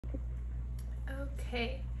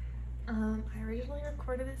Hey, I originally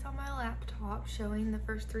recorded this on my laptop showing the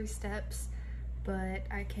first 3 steps, but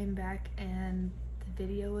I came back and the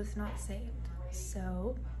video was not saved.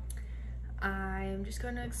 So I'm just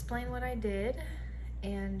going to explain what I did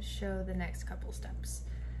and show the next couple steps.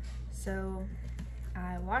 So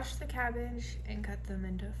I washed the cabbage and cut them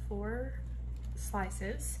into 4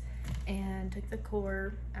 slices and took the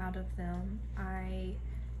core out of them. I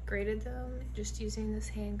grated them just using this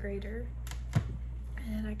hand grater,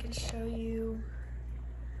 and I can show you.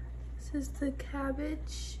 This is the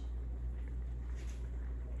cabbage,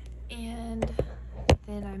 and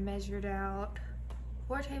then I measured out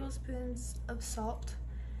 4 tablespoons of salt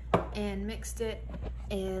and mixed it,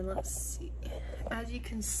 and let's see, as you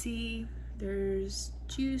can see there's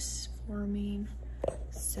juice forming,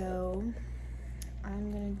 so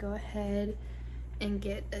I'm gonna go ahead and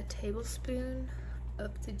get a tablespoon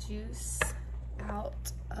of the juice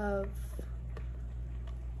out of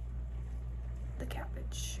the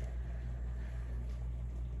cabbage.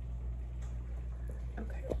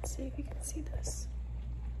 Okay, let's see if you can see this.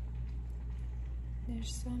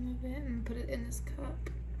 There's some of it, and put it in this cup.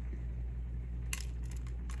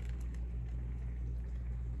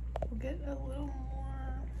 We'll get a little more.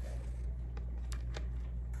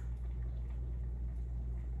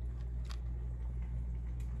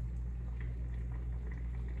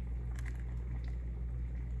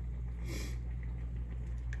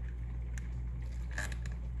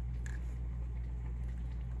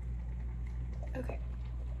 Okay,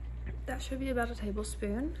 that should be about a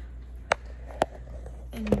tablespoon.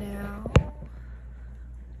 And now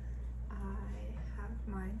I have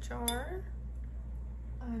my jar.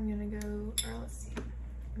 I'm gonna go, or let's see,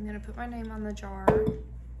 I'm gonna put my name on the jar.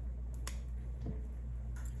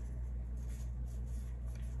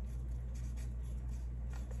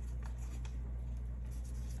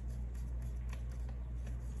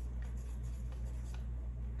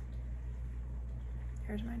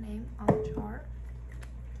 Here's my name on the jar.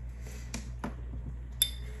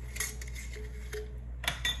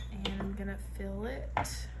 And I'm gonna fill it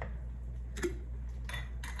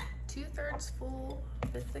 2/3 full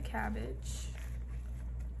with the cabbage.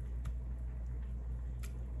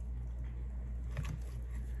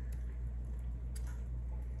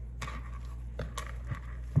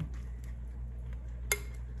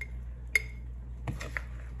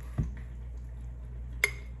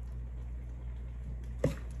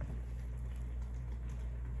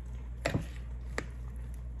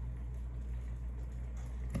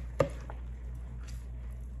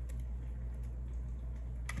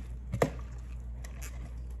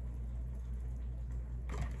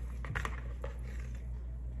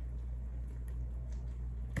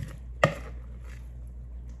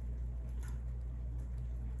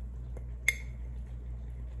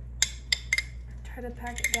 Try to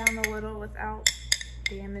pack it down a little without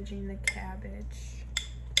damaging the cabbage.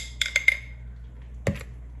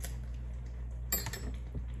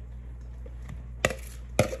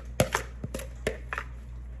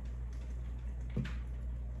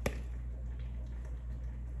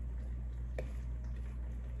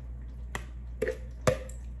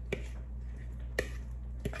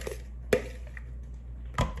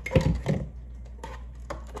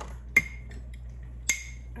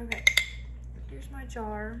 Okay. Here's my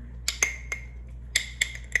jar.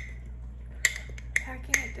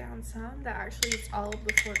 Packing it down some. That actually is all of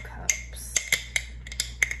the 4 cups.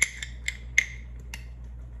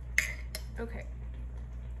 Okay.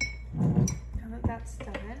 Now that that's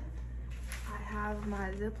done, I have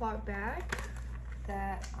my Ziploc bag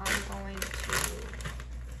that I'm going to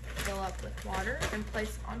fill up with water and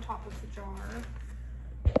place on top of the jar.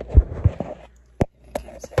 I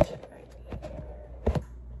can't set it right.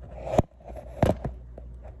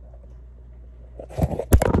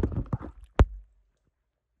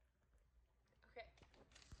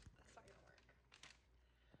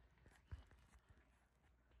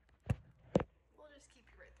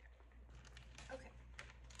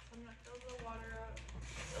 I'm gonna fill the water up,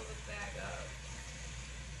 fill the bag up.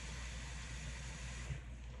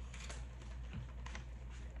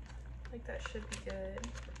 I think that should be good.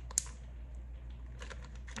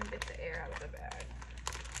 And get the air out of the bag.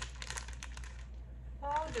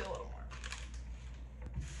 I'll do a little more.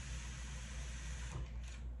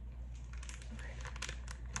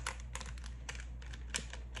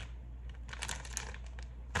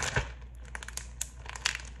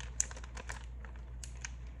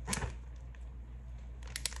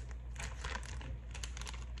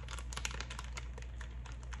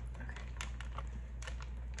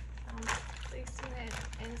 Placing it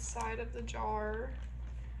inside of the jar.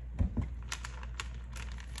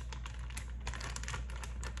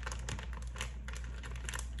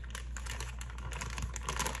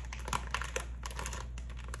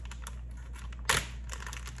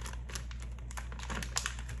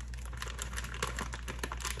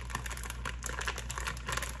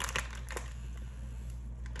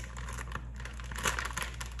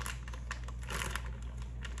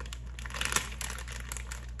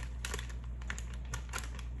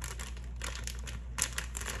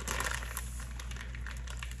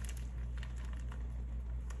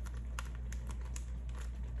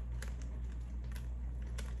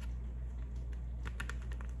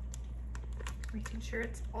 making sure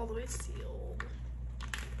it's all the way sealed.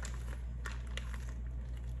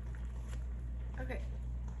 Okay,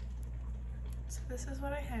 so this is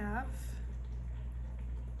what I have.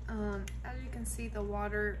 As you can see, the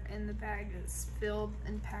water in the bag is filled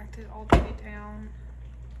and packed it all the way down.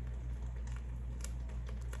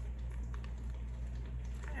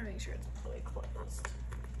 Trying to make sure it's all the way closed.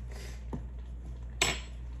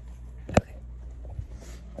 Okay.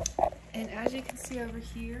 And as you can see over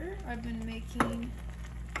here, I've been making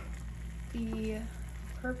the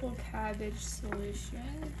purple cabbage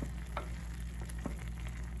solution.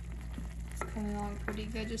 It's coming along pretty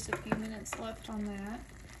good, just a few minutes left on that.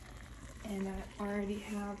 And I already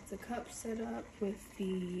have the cup set up with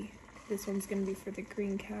this one's gonna be for the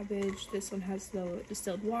green cabbage. This one has the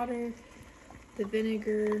distilled water, the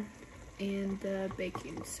vinegar, and the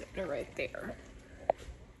baking soda right there.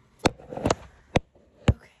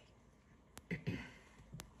 Okay.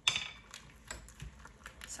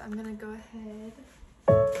 So I'm gonna go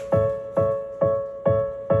ahead